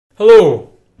Hello,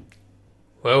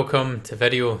 welcome to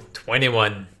video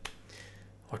 21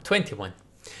 or 21.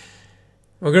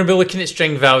 We're going to be looking at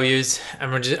string values,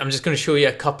 and I'm just going to show you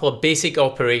a couple of basic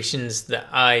operations that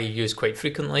I use quite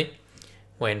frequently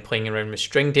when playing around with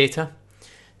string data.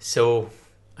 So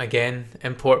again,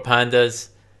 import pandas,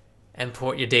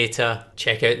 import your data,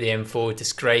 check out the info,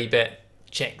 describe it,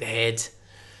 check the head,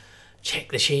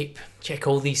 check the shape, check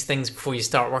all these things before you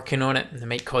start working on it. They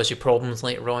might cause you problems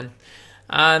later on.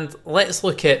 And let's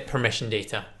look at permission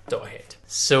data .head.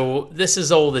 So this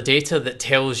is all the data that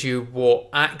tells you what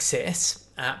access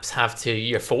apps have to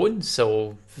your phone.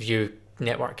 So view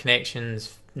network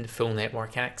connections, full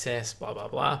network access, blah, blah,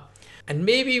 blah. And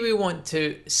maybe we want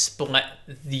to split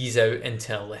these out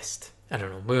into a list. I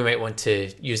don't know, we might want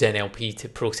to use NLP to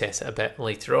process it a bit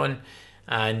later on.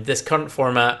 And this current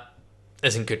format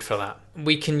isn't good for that.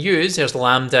 We can use, there's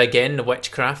Lambda again, the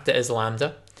witchcraft that is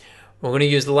Lambda. We're going to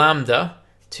use Lambda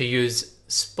to use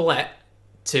split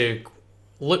to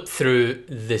loop through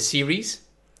the series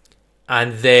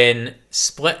and then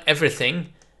split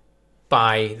everything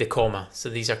by the comma. So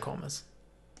these are commas.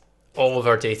 All of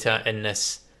our data in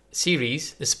this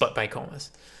series is split by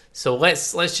commas. So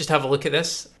let's just have a look at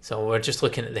this. So we're just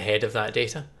looking at the head of that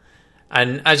data.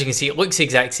 And as you can see, it looks the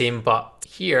exact same, but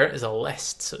here is a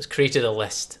list. So it's created a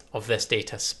list of this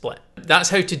data split. That's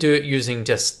how to do it using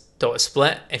just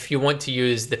 .split. If you want to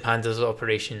use the pandas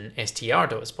operation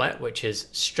str.split, which is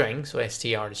string, so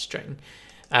str is string,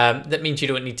 that means you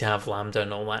don't need to have lambda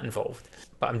and all that involved.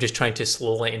 But I'm just trying to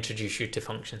slowly introduce you to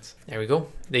functions. There we go.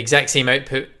 The exact same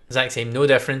output, exact same, no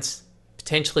difference,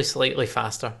 potentially slightly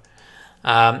faster.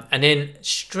 And then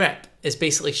strip is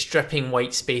basically stripping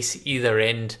white space either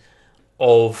end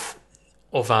of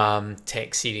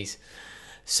text series.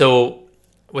 So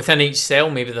within each cell,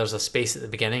 maybe there's a space at the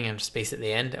beginning and a space at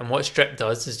the end. And what strip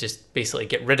does is just basically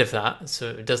get rid of that so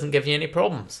it doesn't give you any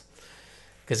problems,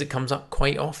 because it comes up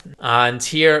quite often. And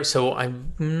here, so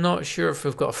I'm not sure if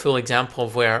we've got a full example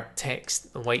of where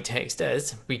text, the white text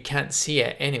is. We can't see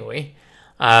it anyway.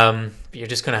 But you're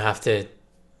just going to have to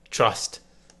trust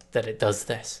that it does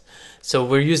this. So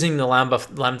we're using the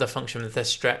lambda function with this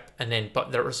strip, and then,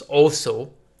 but there is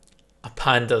also a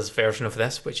pandas version of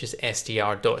this, which is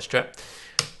str.strip,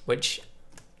 which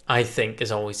I think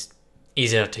is always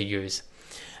easier to use.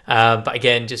 But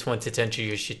again, just wanted to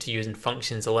introduce you to using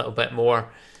functions a little bit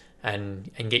more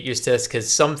and get used to this,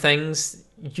 because some things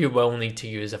you will need to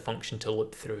use a function to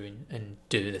loop through and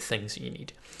do the things that you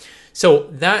need. So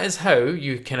that is how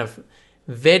you kind of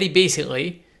very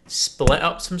basically split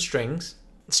up some strings,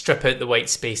 strip out the white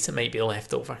space that might be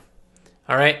left over.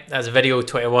 All right, that's video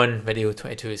 21. Video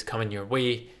 22 is coming your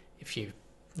way. If you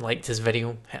liked this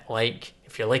video, hit like.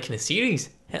 If you're liking the series,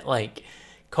 hit like.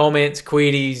 Comments,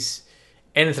 queries,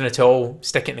 anything at all,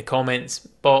 stick it in the comments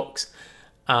box.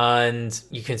 And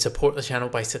you can support the channel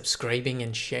by subscribing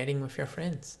and sharing with your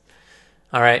friends.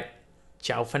 All right,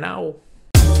 ciao for now.